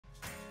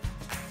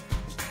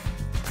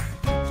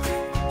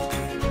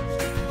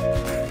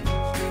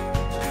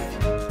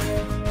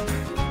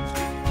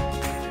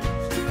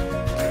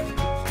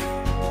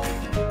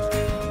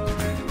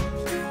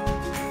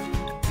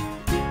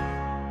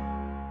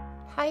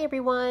Hi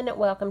everyone,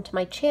 welcome to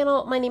my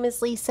channel. My name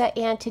is Lisa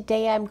and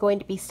today I'm going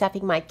to be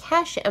stuffing my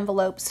cash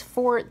envelopes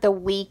for the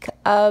week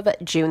of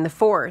June the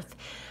 4th.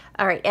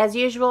 Alright, as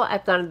usual,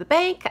 I've gone to the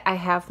bank, I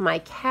have my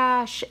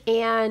cash,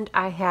 and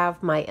I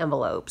have my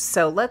envelopes.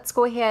 So let's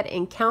go ahead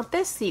and count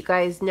this so you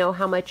guys know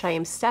how much I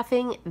am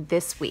stuffing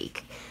this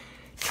week.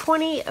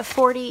 20,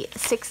 40,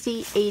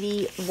 60,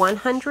 80,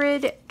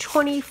 100,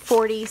 20,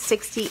 40,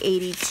 60,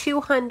 80,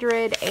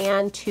 200,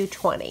 and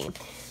 220.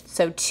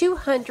 So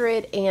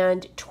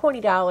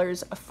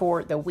 $220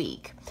 for the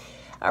week.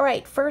 All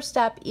right, first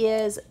up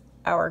is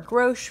our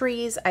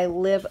groceries. I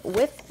live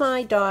with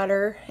my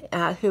daughter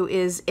who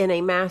is in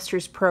a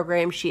master's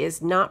program. She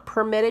is not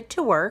permitted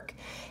to work,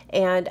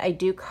 and I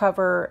do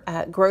cover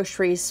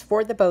groceries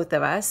for the both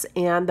of us,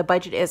 and the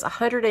budget is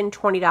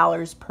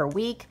 $120 per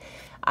week.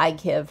 I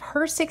give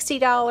her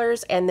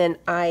 $60 and then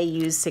I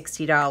use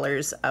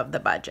 $60 of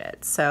the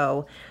budget.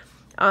 So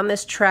on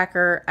this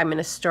tracker, I'm going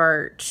to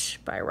start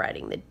by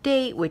writing the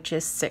date, which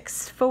is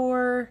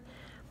 6/4.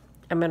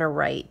 I'm going to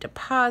write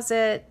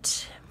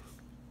deposit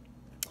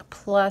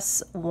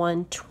plus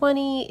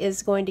 120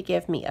 is going to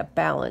give me a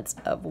balance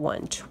of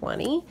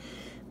 120.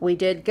 We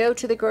did go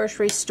to the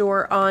grocery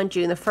store on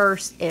June the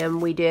 1st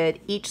and we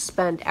did each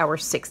spend our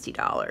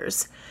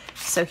 $60.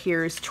 So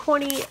here's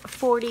 20,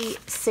 40,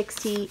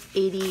 60,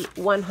 80,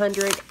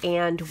 100,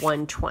 and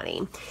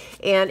 120.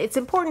 And it's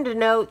important to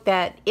note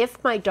that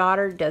if my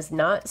daughter does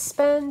not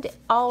spend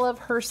all of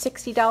her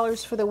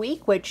 $60 for the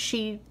week, which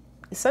she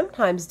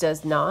sometimes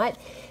does not,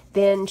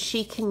 then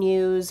she can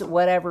use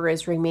whatever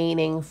is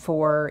remaining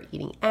for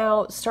eating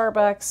out,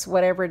 Starbucks,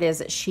 whatever it is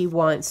that she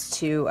wants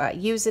to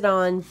use it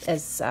on.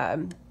 As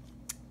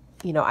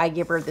you know, I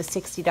give her the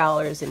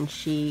 $60 and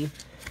she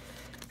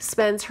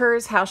spends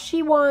hers how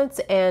she wants,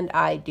 and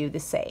I do the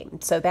same.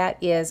 So that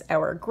is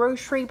our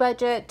grocery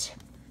budget.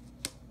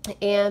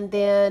 And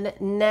then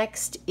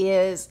next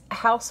is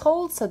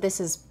household. So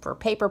this is for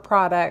paper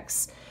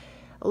products,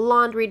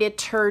 laundry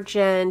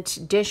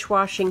detergent,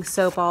 dishwashing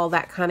soap, all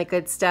that kind of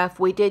good stuff.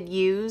 We did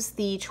use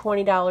the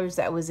 $20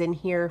 that was in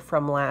here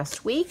from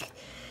last week.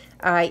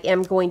 I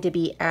am going to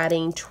be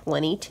adding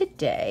 20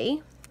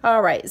 today.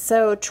 All right,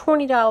 so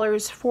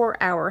 $20 for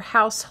our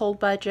household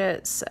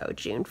budget. So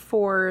June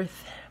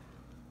 4th,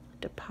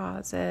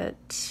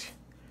 deposit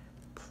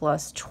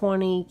plus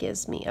 20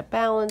 gives me a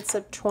balance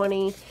of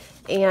 20.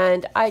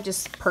 And I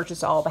just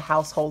purchased all the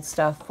household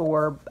stuff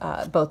for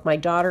both my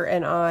daughter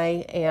and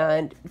I,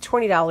 and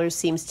 $20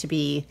 seems to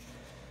be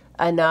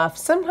enough.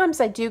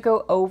 Sometimes I do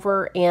go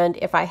over, and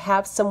if I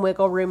have some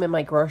wiggle room in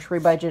my grocery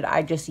budget,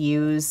 I just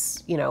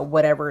use, you know,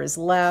 whatever is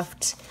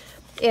left.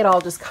 It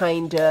all just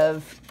kind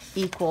of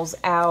equals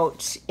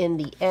out in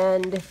the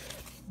end.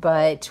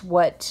 But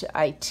what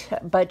I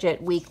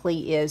budget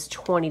weekly is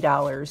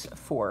 $20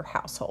 for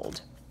household.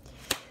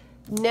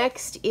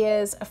 Next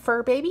is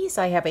fur babies.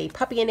 I have a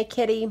puppy and a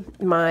kitty.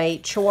 My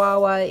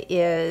Chihuahua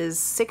is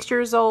 6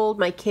 years old.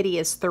 My kitty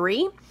is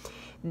 3.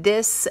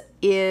 This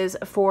is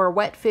for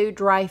wet food,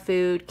 dry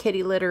food,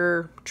 kitty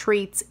litter,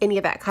 treats, any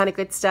of that kind of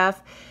good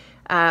stuff.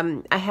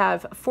 I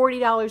have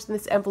 $40 in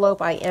this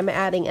envelope. I am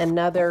adding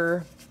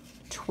another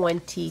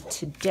 20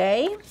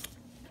 today.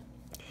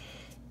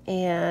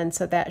 And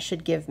so that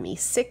should give me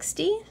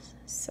 60.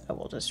 So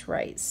we'll just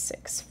write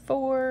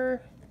 6/4,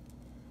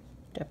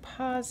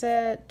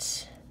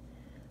 deposit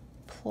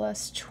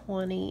plus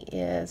 20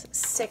 is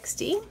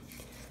 60.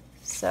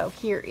 So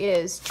here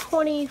is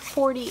 20,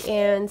 40,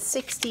 and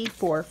 60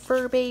 for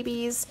fur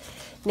babies.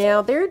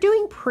 Now they're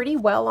doing pretty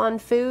well on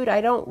food. I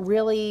don't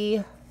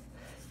really,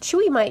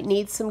 Chewy might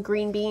need some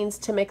green beans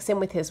to mix in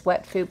with his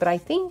wet food, but I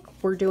think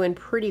we're doing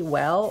pretty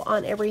well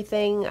on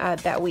everything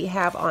that we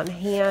have on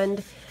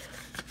hand.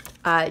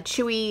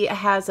 Chewy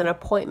has an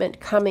appointment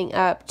coming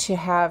up to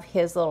have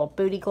his little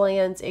booty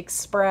glands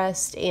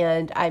expressed,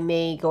 and I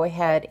may go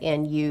ahead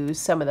and use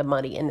some of the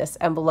money in this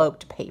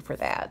envelope to pay for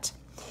that.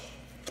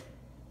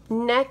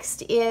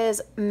 Next is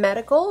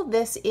medical.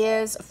 This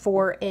is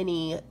for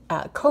any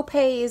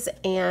copays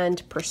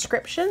and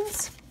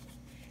prescriptions.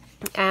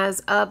 As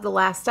of the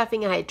last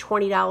stuffing, I had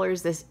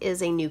 $20. This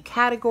is a new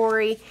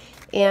category,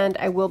 and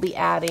I will be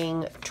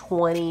adding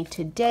 20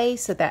 today,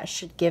 so that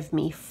should give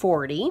me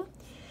 40.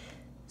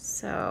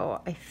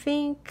 So I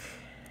think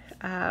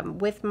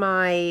with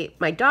my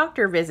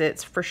doctor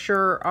visits for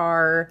sure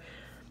are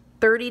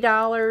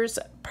 $30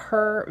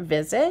 per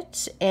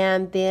visit,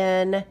 and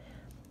then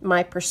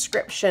my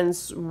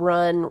prescriptions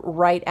run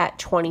right at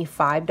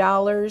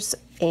 $25,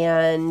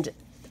 and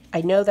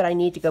I know that I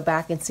need to go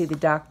back and see the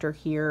doctor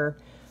here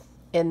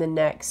in the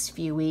next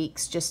few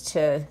weeks just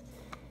to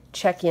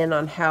check in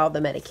on how the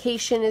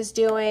medication is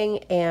doing,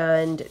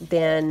 and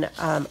then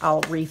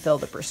I'll refill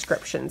the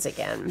prescriptions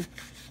again.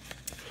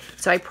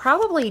 So I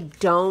probably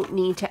don't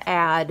need to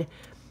add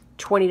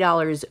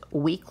 $20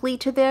 weekly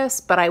to this,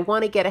 but I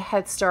want to get a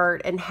head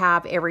start and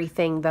have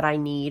everything that I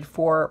need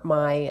for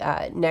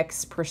my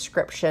next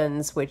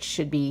prescriptions, which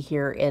should be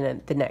here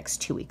in the next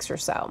 2 weeks or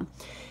so.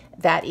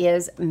 That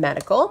is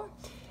medical.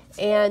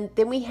 And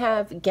then we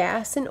have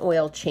gas and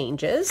oil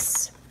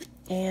changes.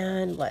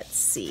 And let's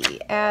see,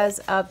 as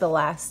of the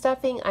last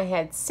stuffing, I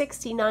had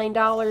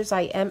 $69.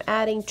 I am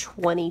adding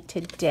 20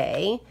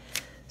 today,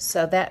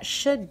 so that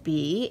should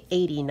be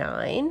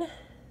 89.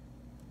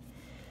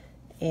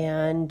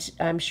 And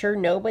I'm sure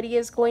nobody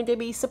is going to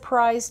be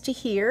surprised to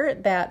hear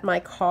that my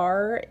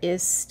car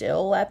is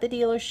still at the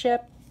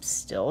dealership,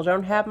 still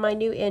don't have my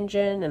new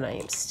engine, and I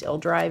am still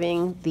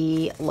driving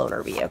the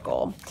loaner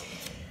vehicle.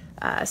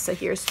 So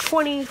here's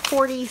 20,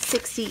 40,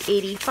 60,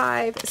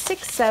 85,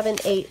 6, 7,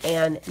 8,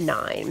 and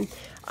 9.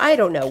 I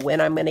don't know when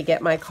I'm going to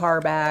get my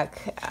car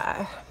back.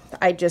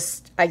 I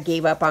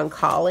gave up on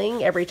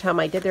calling. Every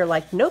time I did, they're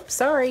like, nope,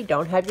 sorry,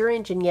 don't have your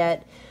engine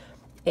yet.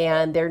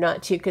 And they're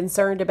not too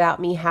concerned about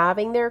me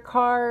having their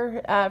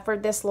car for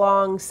this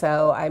long,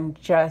 so I'm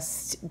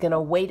just going to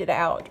wait it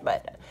out.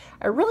 But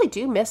I really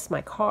do miss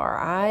my car.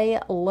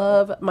 I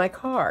love my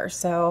car,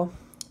 so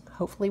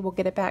hopefully we'll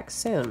get it back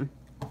soon.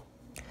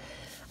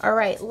 All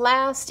right,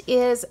 last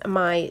is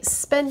my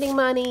spending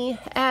money.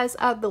 As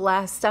of the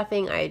last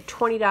stuffing, I had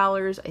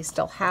 $20. I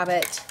still have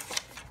it.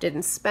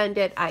 Didn't spend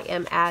it. I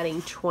am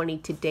adding 20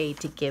 today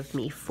to give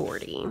me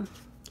 40.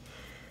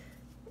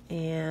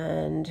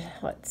 And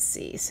let's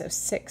see, so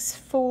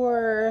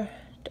 6.4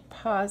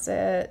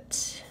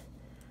 deposit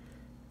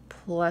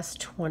plus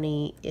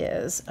 20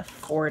 is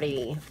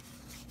 40.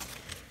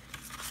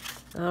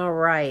 All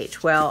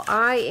right, well,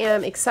 I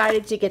am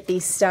excited to get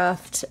these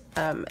stuffed.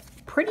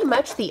 Pretty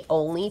much the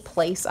only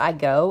place I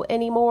go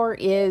anymore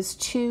is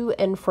to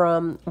and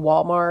from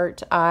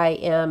Walmart. I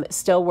am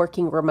still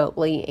working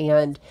remotely,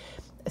 and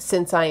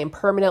since I am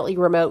permanently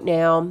remote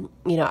now,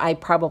 you know, I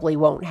probably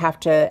won't have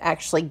to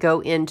actually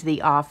go into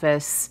the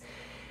office.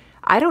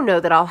 I don't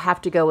know that I'll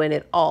have to go in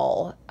at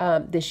all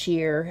this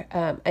year.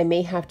 I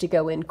may have to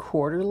go in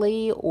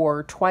quarterly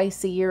or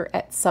twice a year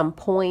at some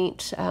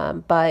point,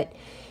 but,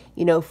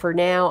 you know, for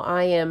now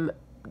I am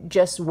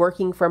just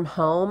working from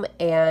home,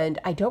 and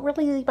I don't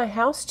really leave my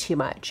house too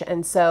much.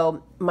 And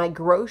so my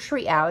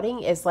grocery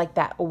outing is like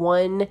that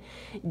one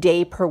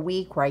day per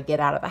week where I get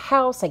out of the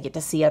house, I get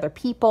to see other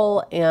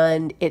people,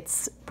 and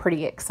it's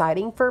pretty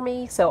exciting for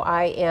me. So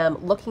I am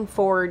always looking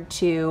forward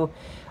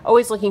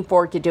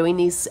to doing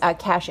these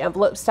cash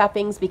envelope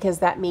stuffings, because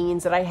that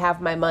means that I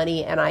have my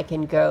money and I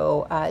can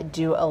go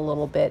do a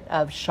little bit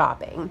of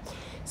shopping.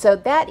 So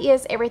that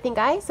is everything,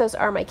 guys. Those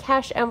are my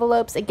cash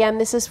envelopes. Again,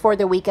 this is for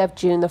the week of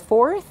June the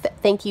 4th.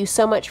 Thank you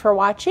so much for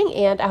watching,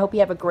 and I hope you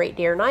have a great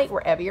day or night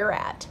wherever you're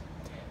at.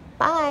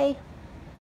 Bye.